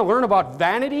 You want to learn about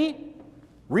vanity?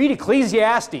 Read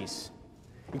Ecclesiastes.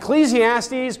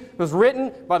 Ecclesiastes was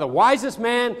written by the wisest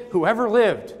man who ever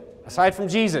lived, aside from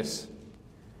Jesus.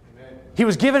 Amen. He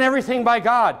was given everything by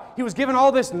God. He was given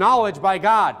all this knowledge by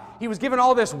God. He was given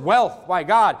all this wealth by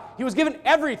God. He was given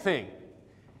everything.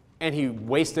 And he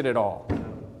wasted it all.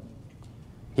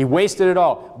 He wasted it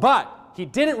all. But he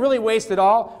didn't really waste it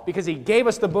all because he gave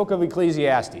us the book of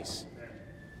Ecclesiastes.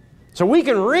 So we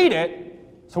can read it,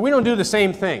 so we don't do the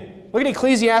same thing. Look at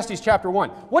Ecclesiastes chapter 1.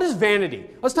 What is vanity?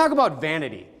 Let's talk about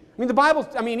vanity. I mean, the Bible,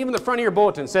 even the front of your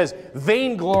bulletin says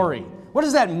vainglory. What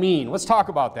does that mean? Let's talk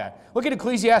about that. Look at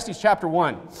Ecclesiastes chapter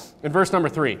 1 and verse number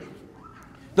 3.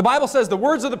 The Bible says the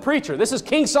words of the preacher. This is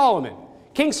King Solomon.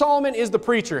 King Solomon is the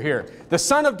preacher here. The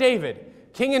son of David,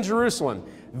 king in Jerusalem.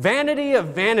 Vanity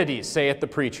of vanities, saith the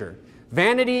preacher.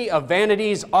 Vanity of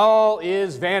vanities, all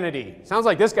is vanity. Sounds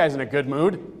like this guy's in a good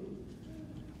mood.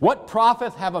 What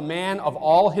profit have a man of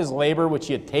all his labor which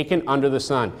he had taken under the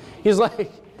sun? He's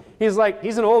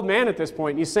an old man at this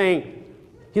point. He's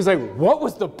like, what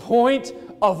was the point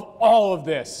of all of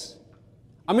this?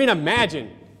 I mean,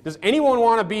 imagine. Does anyone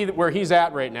want to be where he's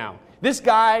at right now? This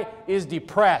guy is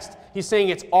depressed. He's saying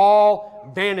it's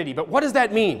all vanity. But what does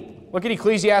that mean? Look at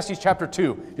Ecclesiastes chapter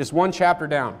 2, just one chapter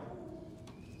down.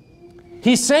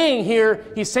 He's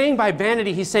saying by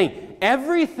vanity, he's saying,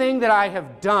 everything that I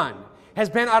have done has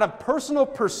been out of personal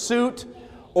pursuit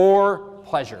or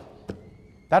pleasure.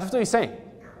 That's what he's saying.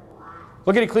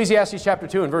 Look at Ecclesiastes chapter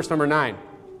 2 and verse number 9.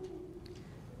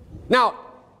 Now,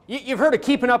 you've heard of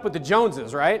keeping up with the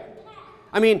Joneses, right?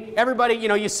 I mean, everybody,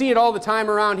 you see it all the time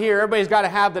around here. Everybody's got to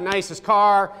have the nicest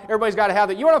car. Everybody's got to have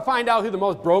you want to find out who the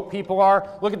most broke people are?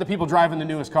 Look at the people driving the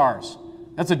newest cars.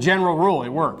 That's a general rule. It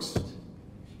works.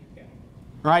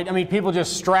 Right? I mean, people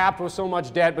just strapped with so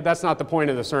much debt, but that's not the point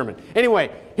of the sermon.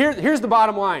 Anyway, here's the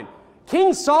bottom line.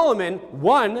 King Solomon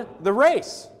won the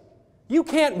race. You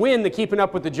can't win the keeping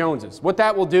up with the Joneses. What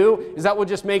that will do is that will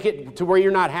just make it to where you're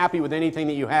not happy with anything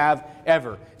that you have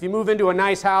ever. If you move into a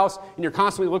nice house and you're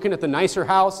constantly looking at the nicer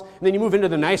house, and then you move into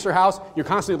the nicer house, you're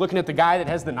constantly looking at the guy that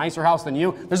has the nicer house than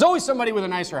you, there's always somebody with a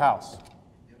nicer house.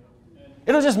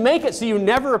 It'll just make it so you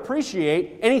never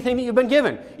appreciate anything that you've been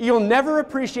given. You'll never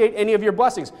appreciate any of your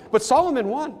blessings. But Solomon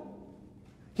won.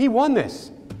 He won this.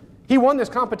 He won this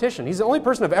competition. He's the only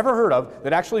person I've ever heard of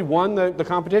that actually won the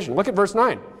competition. Look at verse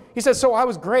 9. He says, so I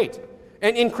was great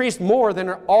and increased more than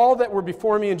all that were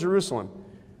before me in Jerusalem.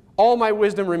 All my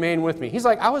wisdom remained with me. He's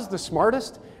like, I was the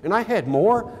smartest and I had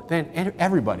more than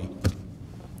everybody.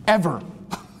 Ever.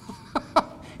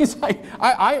 He's like,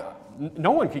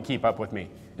 no one could keep up with me,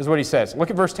 is what he says. Look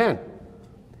at verse 10.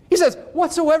 He says,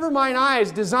 whatsoever mine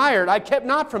eyes desired, I kept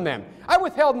not from them. I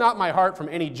withheld not my heart from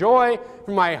any joy,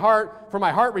 for my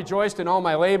heart rejoiced in all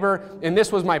my labor, and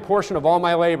this was my portion of all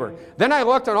my labor. Then I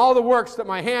looked on all the works that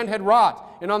my hand had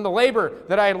wrought, and on the labor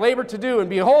that I had labored to do, and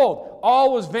behold,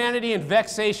 all was vanity and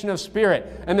vexation of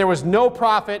spirit, and there was no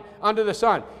profit under the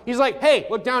sun. He's like, hey,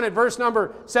 look down at verse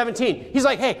number 17. He's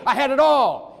like, hey, I had it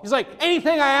all. He's like,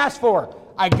 anything I asked for,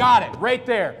 I got it right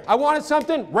there. I wanted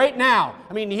something right now.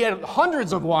 I mean, he had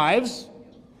hundreds of wives.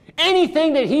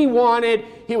 Anything that he wanted,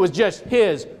 it was just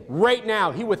his right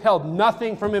now. He withheld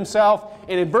nothing from himself.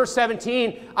 And in verse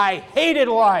 17, I hated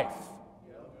life.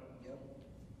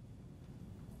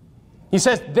 He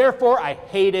says, therefore, I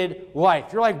hated life.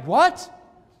 You're like, what?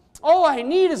 All I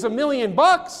need is $1 million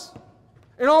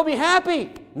and I'll be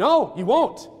happy. No, you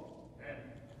won't.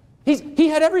 He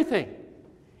had everything.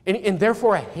 And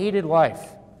therefore, I hated life.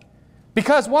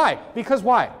 Because why? Because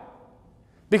why?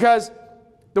 Because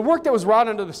the work that was wrought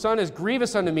under the sun is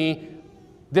grievous unto me.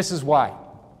 This is why.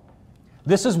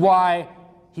 This is why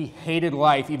he hated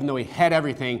life, even though he had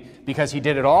everything, because he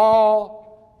did it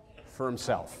all for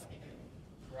himself.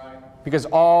 Right. Because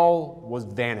all was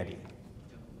vanity.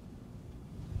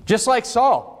 Just like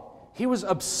Saul, he was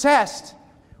obsessed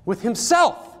with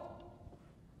himself.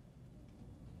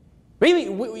 Maybe,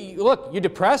 look, you're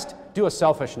depressed? Do a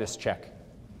selfishness check.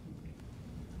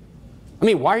 I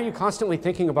mean, why are you constantly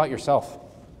thinking about yourself?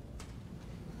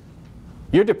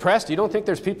 You're depressed? You don't think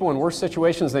there's people in worse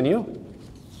situations than you?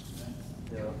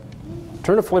 Yeah.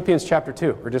 Turn to Philippians chapter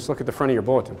 2, or just look at the front of your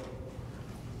bulletin.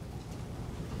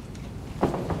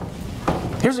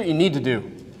 Here's what you need to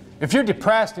do. If you're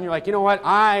depressed and you're like, you know what,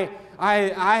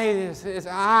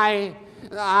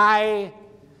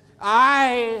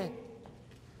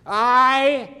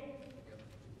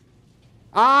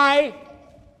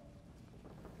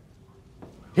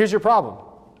 here's your problem.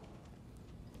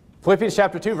 Philippians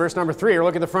chapter 2, verse number 3, or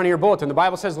look at the front of your bulletin. The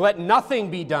Bible says, let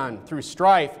nothing be done through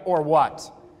strife or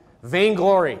what?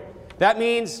 Vainglory. That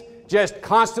means just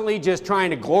constantly just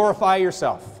trying to glorify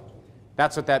yourself.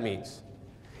 That's what that means.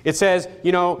 It says,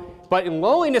 but in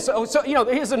lowliness,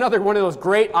 here's another one of those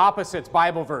great opposites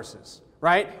Bible verses,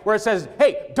 right? Where it says,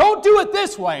 hey, don't do it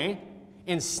this way.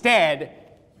 Instead,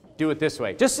 do it this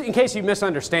way. Just in case you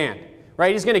misunderstand,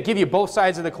 right? He's going to give you both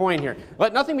sides of the coin here.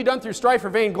 Let nothing be done through strife or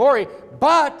vainglory,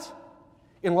 but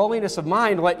in lowliness of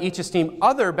mind, let each esteem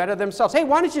other better than themselves. Hey,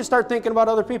 why don't you start thinking about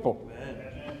other people?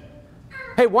 Amen.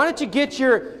 Hey, why don't you get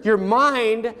your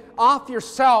mind off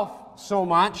yourself so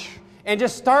much and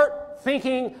just start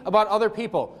thinking about other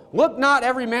people? Look not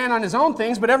every man on his own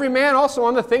things, but every man also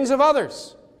on the things of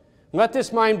others. Let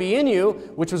this mind be in you,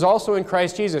 which was also in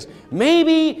Christ Jesus.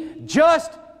 Maybe,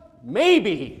 just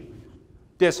maybe,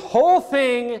 this whole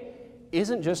thing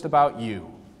isn't just about you.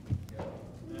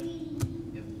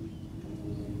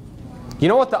 You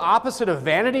know what the opposite of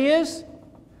vanity is?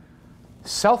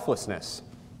 Selflessness.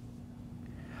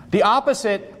 The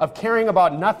opposite of caring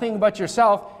about nothing but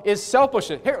yourself is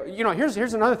selfishness.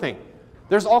 Here's another thing.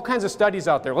 There's all kinds of studies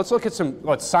out there. Let's look at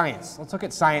science. Let's look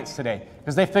at science today,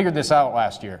 because they figured this out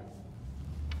last year.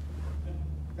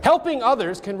 Helping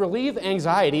others can relieve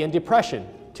anxiety and depression,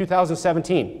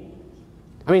 2017.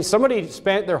 I mean, somebody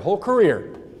spent their whole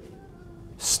career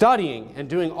studying and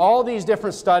doing all these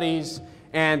different studies,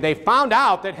 and they found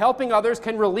out that helping others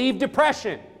can relieve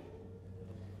depression.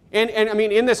 And I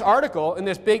mean, in this article,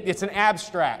 it's an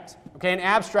abstract. Okay, an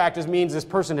abstract means this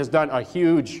person has done a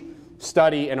huge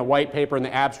study in a white paper, and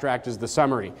the abstract is the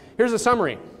summary. Here's the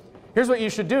summary. Here's what you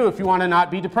should do if you want to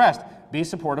not be depressed. Be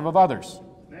supportive of others.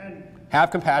 Amen. Have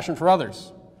compassion for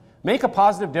others. Make a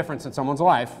positive difference in someone's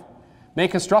life.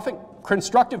 Make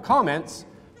constructive comments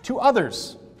to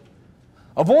others.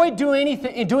 Avoid doing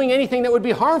anything that would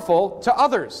be harmful to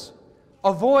others.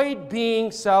 Avoid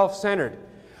being self-centered.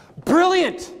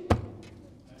 Brilliant!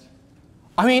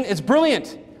 I mean, it's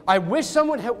brilliant. I wish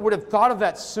someone would have thought of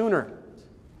that sooner.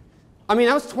 I mean,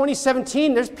 that was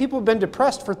 2017. There's people who have been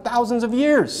depressed for thousands of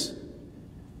years.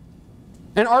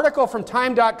 An article from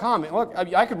time.com. Look,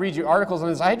 I could read you articles on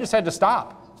this. I just had to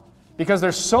stop because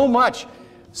there's so much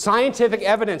scientific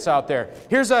evidence out there.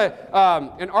 Here's an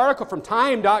article from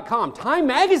time.com. Time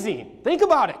magazine. Think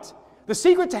about it. The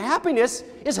secret to happiness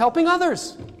is helping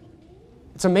others.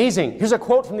 It's amazing. Here's a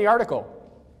quote from the article.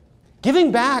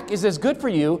 Giving back is as good for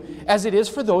you as it is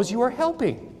for those you are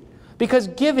helping, because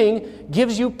giving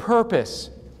gives you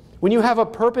purpose. When you have a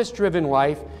purpose-driven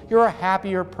life, you're a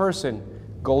happier person.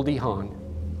 Goldie Hawn.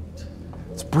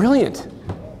 It's brilliant.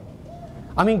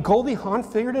 I mean, Goldie Hawn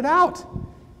figured it out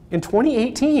in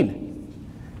 2018.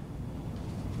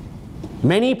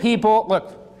 Many people,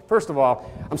 look, first of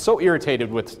all, I'm so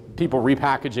irritated with people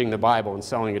repackaging the Bible and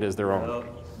selling it as their own.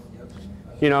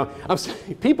 You know,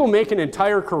 people make an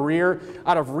entire career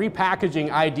out of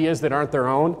repackaging ideas that aren't their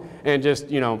own and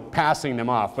just, passing them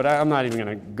off. But I'm not even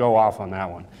going to go off on that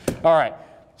one. All right.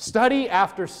 Study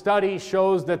after study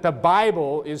shows that the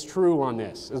Bible is true on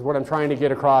this, is what I'm trying to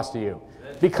get across to you.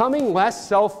 Becoming less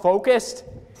self-focused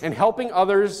and helping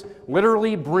others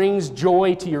literally brings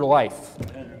joy to your life.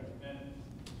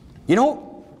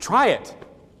 Try it.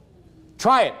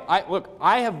 Try it.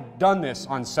 I have done this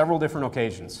on several different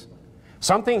occasions.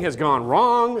 Something has gone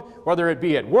wrong, whether it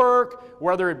be at work,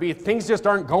 whether it be things just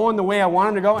aren't going the way I want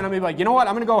them to go, and I'm going to be like, you know what,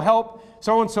 I'm going to go help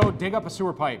so-and-so dig up a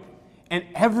sewer pipe. And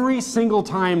every single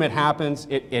time it happens,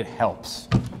 it helps.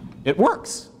 It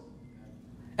works.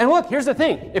 And look, here's the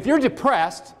thing. If you're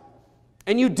depressed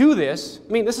and you do this,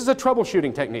 I mean, this is a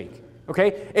troubleshooting technique,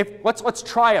 okay? Let's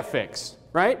try a fix,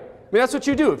 right? I mean, that's what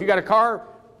you do. If you got a car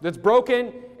that's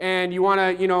broken and you want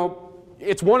to,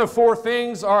 it's one of four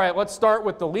things. All right, let's start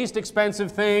with the least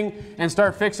expensive thing and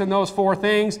start fixing those four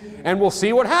things, and we'll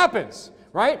see what happens,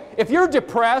 right? If you're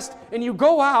depressed and you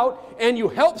go out and you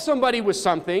help somebody with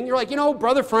something, you're like,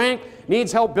 Brother Frank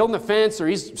needs help building a fence, or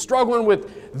he's struggling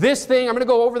with this thing. I'm going to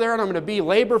go over there and I'm going to be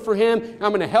labor for him. I'm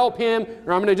going to help him,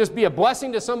 or I'm going to just be a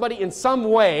blessing to somebody in some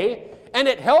way, and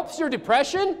it helps your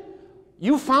depression.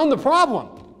 You found the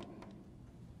problem.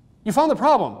 You found the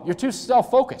problem. You're too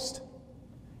self-focused.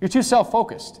 You're too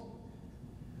self-focused.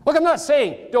 Look, I'm not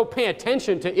saying don't pay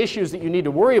attention to issues that you need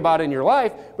to worry about in your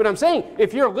life, but I'm saying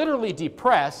if you're literally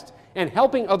depressed and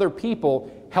helping other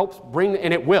people helps bring,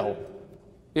 and it will,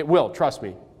 trust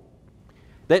me.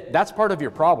 That's part of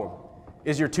your problem,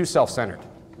 is you're too self-centered.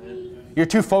 You're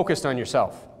too focused on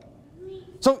yourself.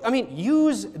 So, I mean,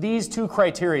 use these two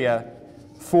criteria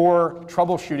for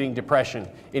troubleshooting depression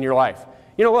in your life.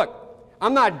 Look,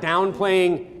 I'm not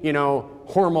downplaying,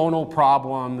 hormonal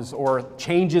problems or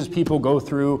changes people go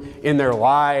through in their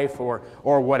life or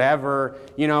whatever,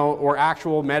 or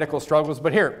actual medical struggles.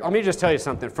 But here, let me just tell you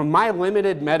something. From my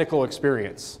limited medical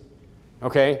experience,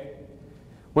 okay,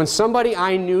 when somebody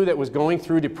I knew that was going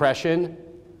through depression,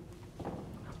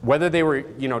 whether they were,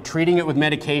 treating it with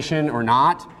medication or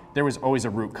not, there was always a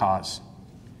root cause.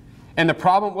 And the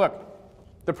problem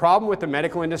with the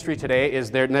medical industry today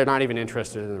is they're not even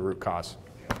interested in the root cause.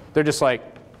 They're just like,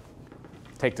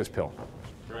 take this pill.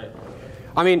 Right.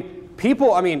 I mean,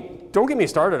 don't get me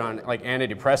started on like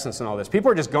antidepressants and all this.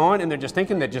 People are just going and they're just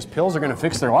thinking that just pills are going to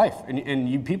fix their life. And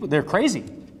you people, they're crazy.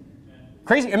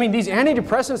 Crazy. I mean, these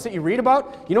antidepressants that you read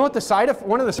about, you know what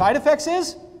one of the side effects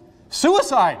is?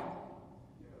 Suicide.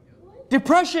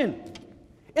 Depression.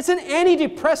 It's an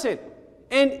antidepressant.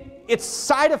 And its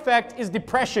side effect is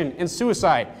depression and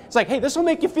suicide. It's like, hey, this will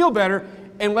make you feel better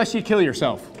unless you kill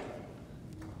yourself.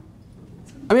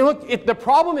 I mean, look, the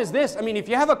problem is this. I mean, if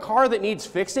you have a car that needs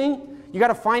fixing, you got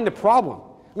to find the problem.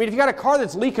 I mean, if you got a car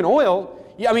that's leaking oil,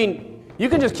 you You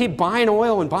can just keep buying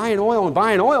oil and buying oil and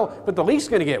buying oil, but the leak's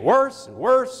going to get worse and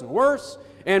worse and worse,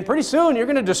 and pretty soon you're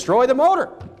going to destroy the motor.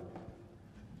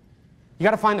 You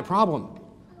got to find the problem.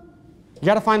 You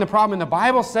got to find the problem. And the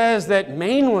Bible says that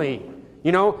mainly,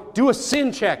 do a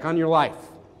sin check on your life.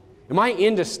 Am I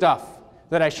into stuff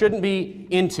that I shouldn't be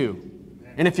into?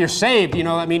 And if you're saved,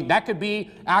 that could be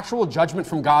actual judgment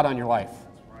from God on your life.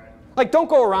 Like, don't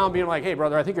go around being like, hey,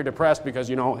 brother, I think you're depressed because,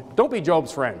 don't be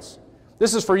Job's friends.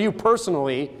 This is for you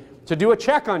personally to do a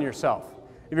check on yourself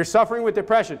if you're suffering with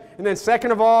depression. And then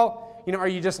second of all, are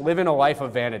you just living a life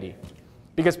of vanity?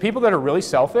 Because people that are really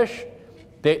selfish,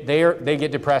 they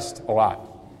get depressed a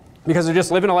lot because they're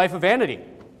just living a life of vanity.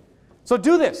 So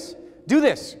do this,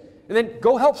 and then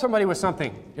go help somebody with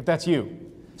something if that's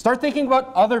you. Start thinking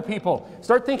about other people.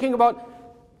 Start thinking about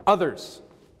others.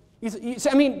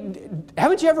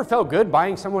 Haven't you ever felt good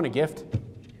buying someone a gift?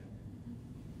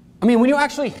 When you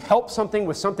actually help something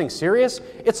with something serious,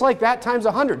 it's like that times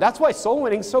 100. That's why soul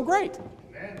winning is so great.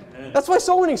 That's why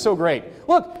soul winning is so great.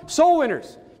 Look, soul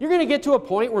winners, you're going to get to a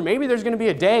point where maybe there's going to be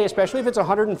a day, especially if it's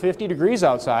 150 degrees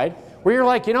outside, where you're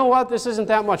like, you know what, this isn't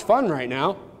that much fun right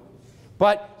now.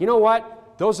 But you know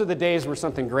what? Those are the days where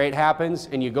something great happens,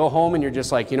 and you go home and you're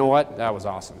just like, you know what, that was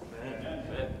awesome.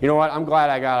 You know what, I'm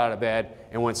glad I got out of bed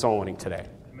and went soul winning today.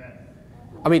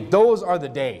 Those are the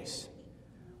days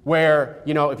where,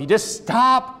 if you just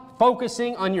stop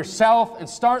focusing on yourself and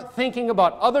start thinking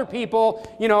about other people,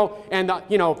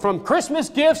 from Christmas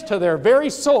gifts to their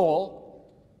very soul,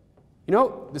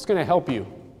 it's going to help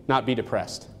you not be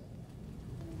depressed.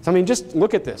 So, just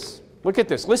look at this. Look at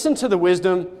this. Listen to the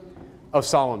wisdom of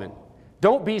Solomon.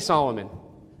 Don't be Solomon.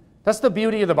 That's the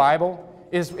beauty of the Bible,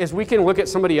 is we can look at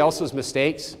somebody else's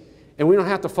mistakes, and we don't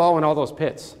have to fall in all those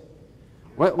pits.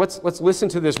 Let's listen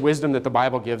to this wisdom that the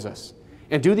Bible gives us.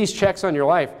 And do these checks on your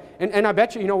life. And I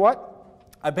bet you know what?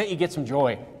 I bet you get some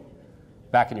joy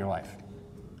back in your life.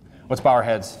 Let's bow our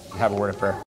heads and have a word of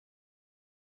prayer.